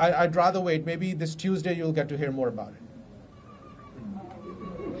 I'd rather wait. Maybe this Tuesday you'll get to hear more about it.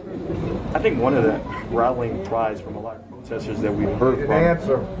 I think one of the rallying cries from a lot of protesters that we've heard from...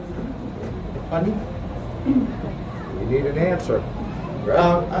 answer. Pardon? You need an answer.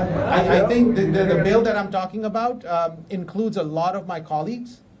 I think the bill that I'm talking about includes a lot of my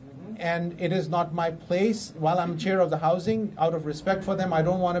colleagues, and it is not my place, while I'm chair of the housing, out of respect for them, I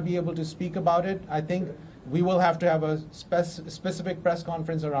don't want to be able to speak about it. I think we will have to have a specific press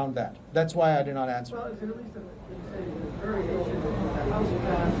conference around that. That's why I did not answer. Well, is it at least a variation of the House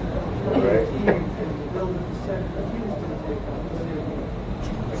passed and the bill that the Senate refused to take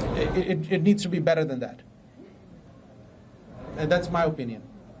up? It needs to be better than that. And that's my opinion.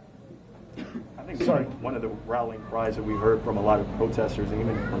 I think one of the rallying cries that we've heard from a lot of protesters, and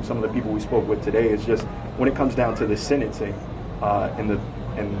even from some of the people we spoke with today, is just when it comes down to the sentencing and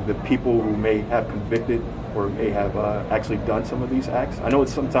the people who may have convicted or may have actually done some of these acts. I know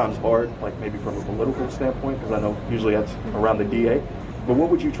it's sometimes hard, like maybe from a political standpoint, because I know usually that's around the DA. But what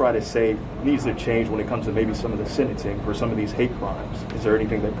would you try to say needs to change when it comes to maybe some of the sentencing for some of these hate crimes? Is there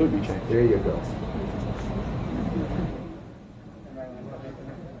anything that could be changed? There you go.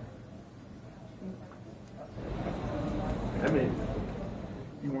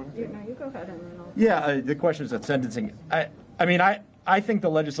 You go ahead and then I'll... Yeah, the question is at sentencing. I think the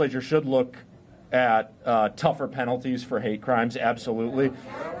legislature should look at tougher penalties for hate crimes, absolutely.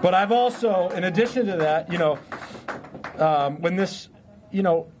 But I've also, in addition to that, when this,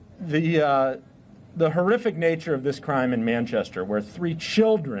 the horrific nature of this crime in Manchester, where 3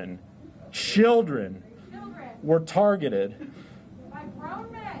 children were targeted.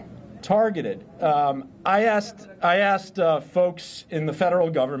 I asked folks in the federal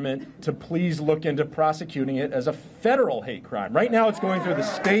government to please look into prosecuting it as a federal hate crime. Right now, it's going through the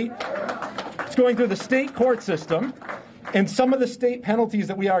state. It's going through the state court system, and some of the state penalties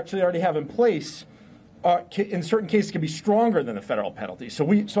that we actually already have in place, in certain cases, can be stronger than the federal penalties.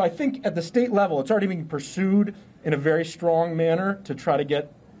 So I think at the state level, it's already being pursued in a very strong manner to try to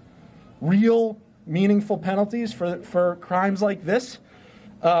get real, meaningful penalties for crimes like this.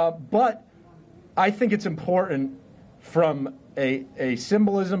 But I think it's important from a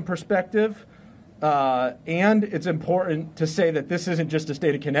symbolism perspective, and it's important to say that this isn't just a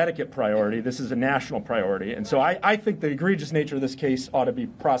state of Connecticut priority, this is a national priority. And so I think the egregious nature of this case ought to be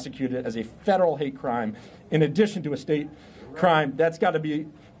prosecuted as a federal hate crime in addition to a state crime. That's got to be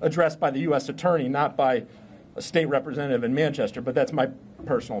addressed by the U.S. attorney, not by a state representative in Manchester, but that's my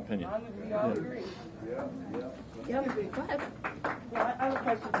personal opinion. We all agree. Yep, go ahead. Well, I have a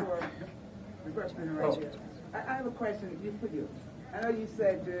question for the person right here. I have a question for you. I know you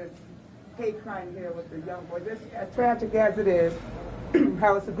said the hate crime here with the young boys. It's as tragic as it is,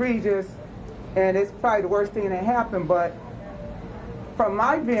 how it's egregious, and it's probably the worst thing that happened. But from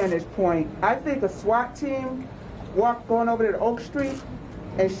my vantage point, I think a SWAT team going over to Oak Street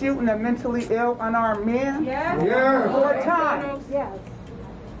and shooting a mentally ill, unarmed man 4 times. Yes.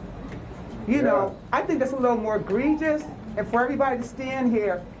 You know, I think that's a little more egregious. And for everybody to stand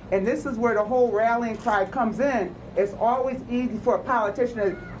here, and this is where the whole rallying cry comes in, it's always easy for a politician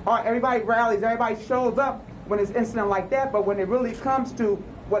to, everybody rallies, everybody shows up when it's an incident like that, but when it really comes to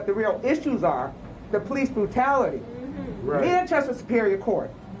what the real issues are, the police brutality. Right. Manchester Superior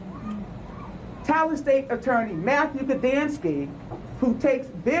Court, Tyler State Attorney Matthew Gdansky, who takes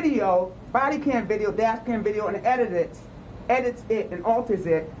video, body cam video, dash cam video, and edits it and alters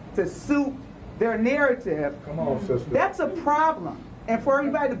it to suit their narrative. Come on, sister. That's a problem. And for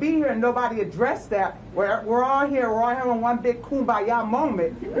everybody to be here and nobody address that, we're all here, we're all having one big kumbaya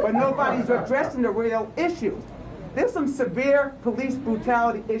moment, but nobody's addressing the real issues. There's some severe police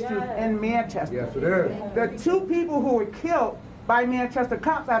brutality issues in Manchester. Yes, it is. The 2 people who were killed by Manchester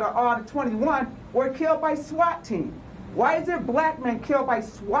cops out of all the 21 were killed by SWAT teams. Why is there black men killed by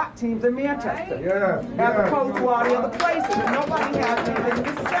SWAT teams in Manchester? As opposed to all the other places, and nobody has anything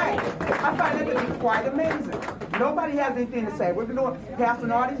to say. I find it to be quite amazing. Nobody has anything to say. We're going to pass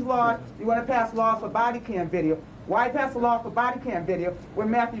all these laws. You want to pass laws for body cam video. Why pass a law for body cam video when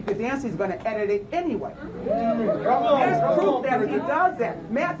Matthew Gdansky is going to edit it anyway? There's proof that he does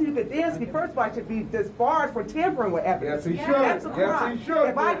that. Matthew Gdansky, first of all, should be disbarred for tampering with evidence. Yes, he should. That's a crime. Yes, he should.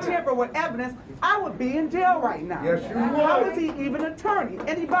 If I tamper with evidence, I would be in jail right now. Yes, you would. How is he even attorney?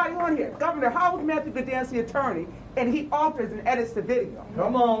 Anybody on here? Governor, how is Matthew Gdansky attorney and he alters and edits the video?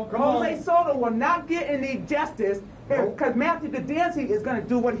 Come on, come on. Jose Soto will not get any justice because Matthew Gdansky is going to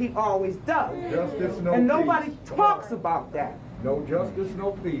do what he always does. Justice, no and nobody peace. Talks about that. No justice,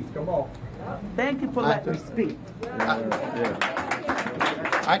 no peace. Come on. Thank you for letting me speak.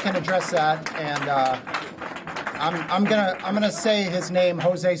 I can address that, and I'm gonna say his name,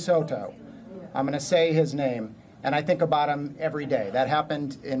 Jose Soto. I'm gonna say his name, and I think about him every day. That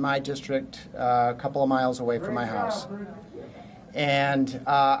happened in my district, a couple of miles away from my house, and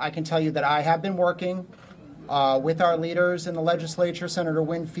I can tell you that I have been working with our leaders in the legislature, Senator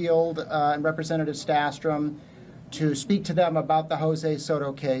Winfield and Representative Stastrom, to speak to them about the Jose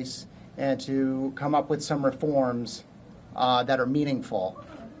Soto case and to come up with some reforms that are meaningful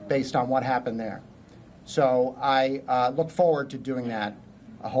based on what happened there. So I look forward to doing that,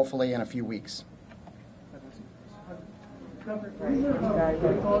 hopefully in a few weeks.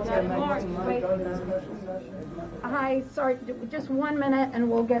 Hi, sorry, just 1 minute and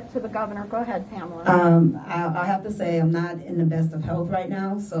we'll get to the governor. Go ahead, Pamela. I have to say I'm not in the best of health right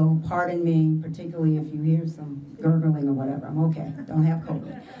now, so pardon me, particularly if you hear some gurgling or whatever. I'm okay. Don't have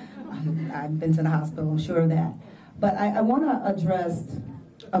COVID. I've been to the hospital, I'm sure of that. But I want to address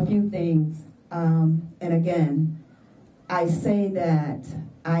a few things. And again, I say that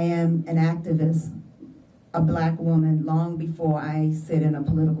I am an activist, a black woman, long before I sit in a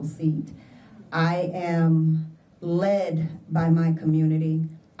political seat. I am led by my community.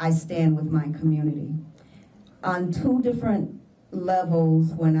 I stand with my community. On 2 different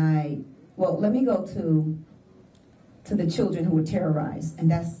levels well, let me go to the children who were terrorized,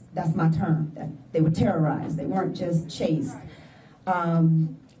 and that's my term, that they were terrorized. They weren't just chased.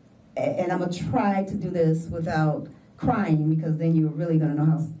 And I'm gonna try to do this without crying, because then you're really gonna know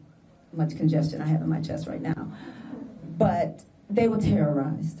how much congestion I have in my chest right now. But they were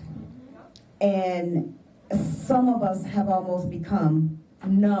terrorized. And some of us have almost become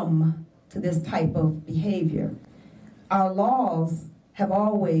numb to this type of behavior. Our laws have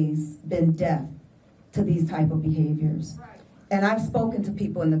always been deaf to these type of behaviors. And I've spoken to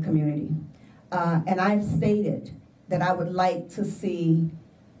people in the community, and I've stated that I would like to see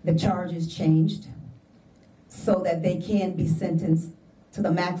the charges changed so that they can be sentenced to the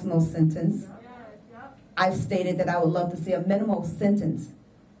maximal sentence. I've stated that I would love to see a minimal sentence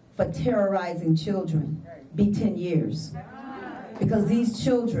for terrorizing children be 10 years, because these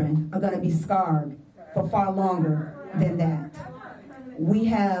children are going to be scarred for far longer than that. We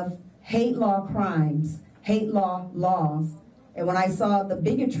have hate law crimes, hate law laws, and when I saw the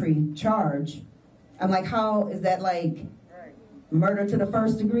bigotry charge, I'm like, how is that like murder to the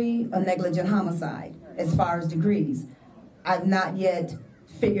first degree or negligent homicide as far as degrees? I've not yet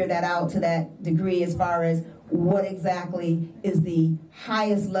figured that out to that degree as far as what exactly is the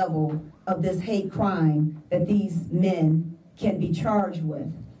highest level of this hate crime that these men can be charged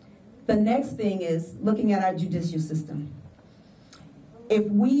with. The next thing is looking at our judicial system. If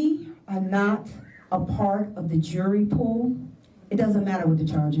we are not a part of the jury pool, it doesn't matter what the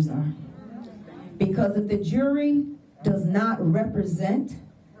charges are. Because if the jury does not represent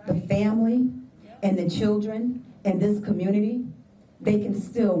the family and the children in this community, they can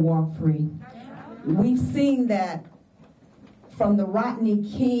still walk free. We've seen that from the Rodney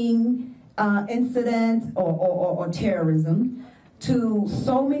King incident or terrorism to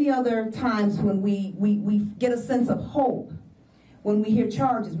so many other times when we get a sense of hope. When we hear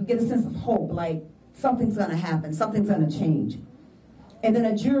charges, we get a sense of hope, like something's going to happen, something's going to change. And then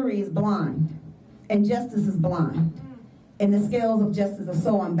a jury is blind, and justice is blind, and the scales of justice are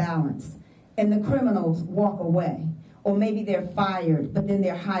so unbalanced, and the criminals walk away. Or maybe they're fired, but then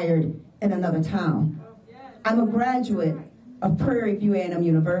they're hired in another town. I'm a graduate of Prairie View A&M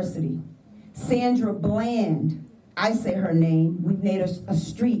University. Sandra Bland, I say her name, we've named a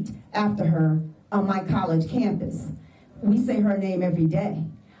street after her on my college campus. We say her name every day.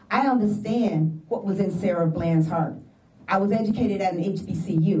 I understand what was in Sarah Bland's heart. I was educated at an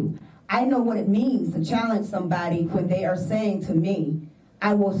HBCU. I know what it means to challenge somebody when they are saying to me,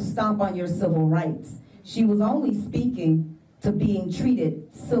 I will stomp on your civil rights. She was only speaking to being treated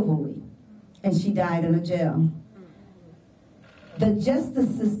civilly, and she died in a jail. The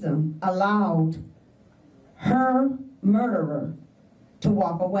justice system allowed her murderer to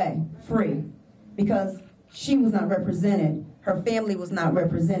walk away free because she was not represented, her family was not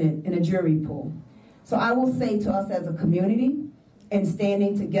represented in a jury pool. So I will say to us as a community, and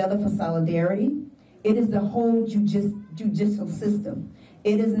standing together for solidarity, it is the whole judicial system.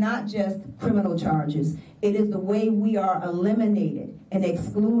 It is not just criminal charges. It is the way we are eliminated and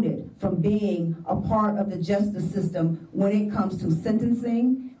excluded from being a part of the justice system when it comes to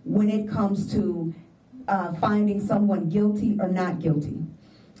sentencing, when it comes to finding someone guilty or not guilty.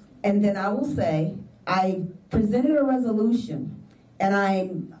 And then I will say, I presented a resolution, and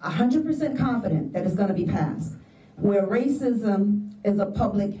I'm 100% confident that it's going to be passed, where racism is a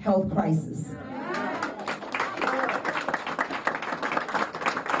public health crisis.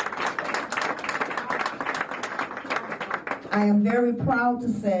 I am very proud to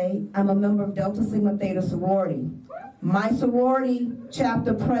say I'm a member of Delta Sigma Theta sorority. My sorority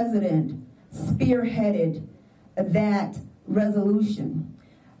chapter president spearheaded that resolution.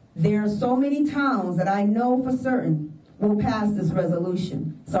 There are so many towns that I know for certain will pass this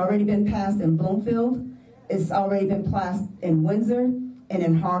resolution. It's already been passed in Bloomfield. It's already been passed in Windsor and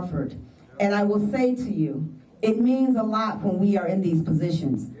in Hartford. And I will say to you, it means a lot when we are in these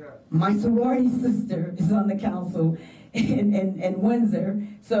positions. My sorority sister is on the council in Windsor,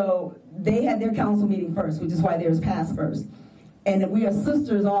 so they had their council meeting first, which is why theirs passed first. And we are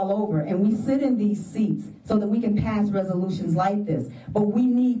sisters all over, and we sit in these seats so that we can pass resolutions like this. But we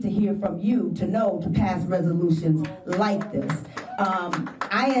need to hear from you to know to pass resolutions like this.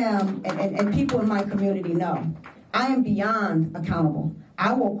 I am, and people in my community know, I am beyond accountable.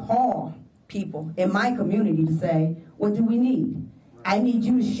 I will call people in my community to say, what do we need? I need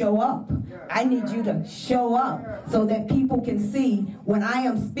you to show up. I need you to show up so that people can see when I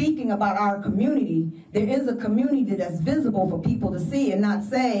am speaking about our community, there is a community that's visible for people to see and not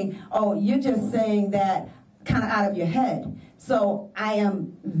saying, oh, you're just saying that kind of out of your head. So I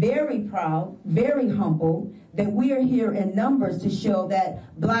am very proud, very humble that we are here in numbers to show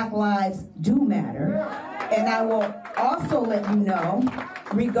that Black lives do matter. And I will also let you know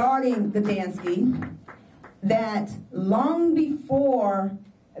regarding the Dansky, that long before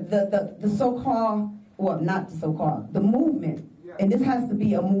the so-called, well, not the so-called, the movement, and this has to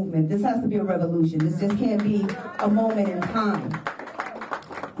be a movement, this has to be a revolution, this just can't be a moment in time.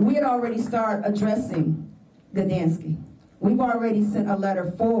 We had already started addressing Gdański. We've already sent a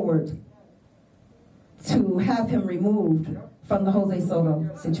letter forward to have him removed from the Jose Soto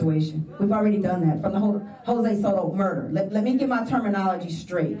situation. We've already done that, from the Jose Soto murder. Let me get my terminology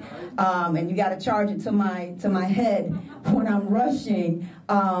straight. And you got to charge it to my head when I'm rushing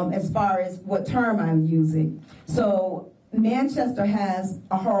as far as what term I'm using. So Manchester has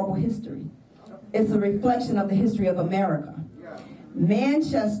a horrible history. It's a reflection of the history of America.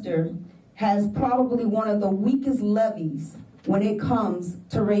 Manchester has probably one of the weakest levees when it comes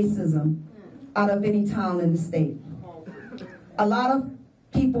to racism out of any town in the state. A lot of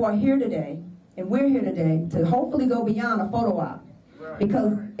people are here today, and we're here today, to hopefully go beyond a photo op.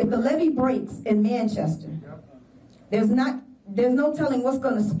 Because if the levee breaks in Manchester, there's no telling what's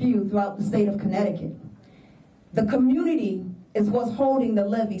going to spew throughout the state of Connecticut. The community is what's holding the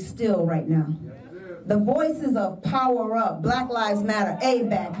levee still right now. The voices of Power Up, Black Lives Matter,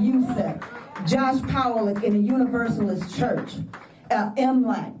 ABAC, USEC, Josh Powell in the Universalist Church,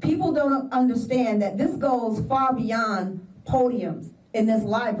 MLAC. People don't understand that this goes far beyond podiums in this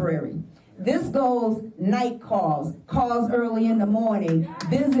library. This goes night calls, calls early in the morning,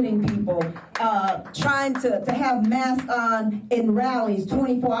 visiting people, trying to have masks on in rallies,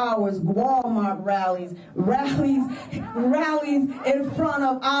 24 hours, Walmart rallies in front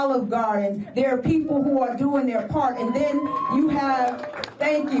of Olive Gardens. There are people who are doing their part, and then you have,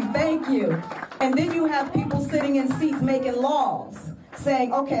 thank you. And then you have people sitting in seats making laws,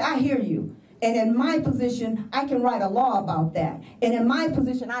 saying, okay, I hear you. And in my position, I can write a law about that. And in my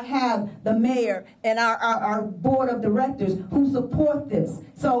position, I have the mayor and our board of directors who support this.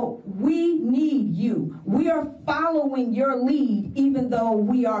 So we need you. We are following your lead, even though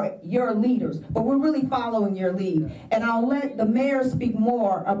we are your leaders. But we're really following your lead. And I'll let the mayor speak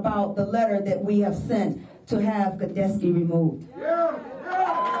more about the letter that we have sent to have Gadetsky removed.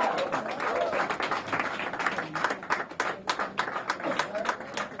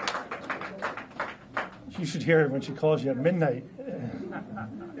 You should hear her when she calls you at midnight.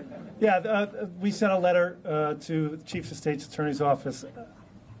 We sent a letter to the Chief of State's Attorney's Office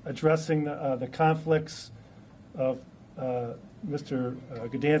addressing the conflicts of Mr.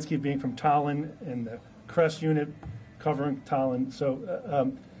 Gdansky being from Tallinn and the CRESS unit covering Tallinn.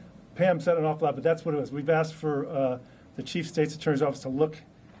 So Pam said an awful lot, but that's what it was. We've asked for the Chief of State's Attorney's Office to look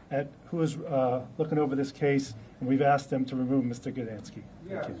at who is looking over this case, and we've asked them to remove Mr. Gdansky.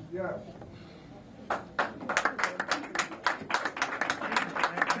 Yes, yes.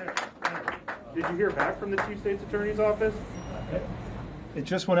 Did you hear back from the Chief State's Attorney's Office? It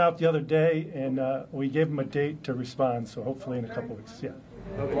just went out the other day, and we gave them a date to respond, so hopefully in a couple weeks, yeah.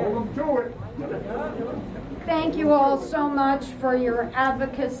 Hold them to it. Thank you all so much for your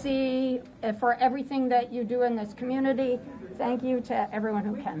advocacy, for everything that you do in this community. Thank you to everyone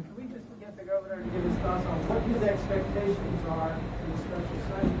who can. Can we just get the governor to give his thoughts on what his expectations are in the special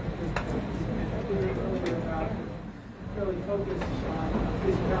session? Because we talked about really focus on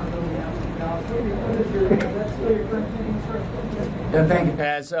his accountability after the ballot. What is your, that's still your current thinking, sir? Yeah, thank you,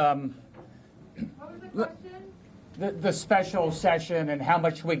 Paz. The special session and how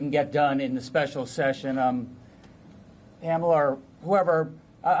much we can get done in the special session. Pamela or whoever,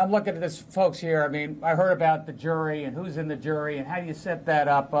 I'm looking at this folks here. I mean, I heard about the jury and who's in the jury and how do you set that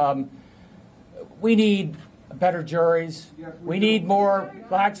up. We need better juries. We need more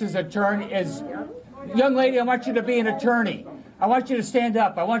blacks as attorneys. Young lady, I want you to be an attorney. I want you to stand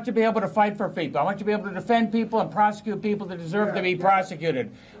up. I want you to be able to fight for people. I want you to be able to defend people and prosecute people that deserve to be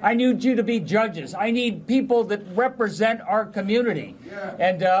prosecuted. I need you to be judges. I need people that represent our community.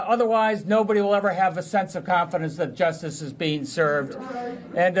 And otherwise, nobody will ever have a sense of confidence that justice is being served.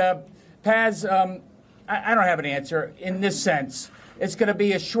 And Paz, I don't have an answer in this sense. It's going to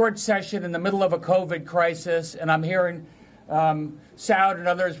be a short session in the middle of a COVID crisis, and I'm hearing Soud and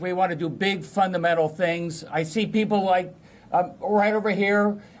others, we want to do big fundamental things. I see people like right over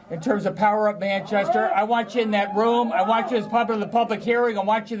here in terms of Power Up Manchester. I want you in that room. I want you as part of the public hearing. I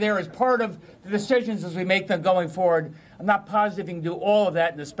want you there as part of the decisions as we make them going forward. I'm not positive you can do all of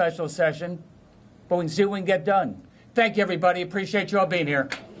that in the special session, but we can see what we can get done. Thank you, everybody. Appreciate you all being here.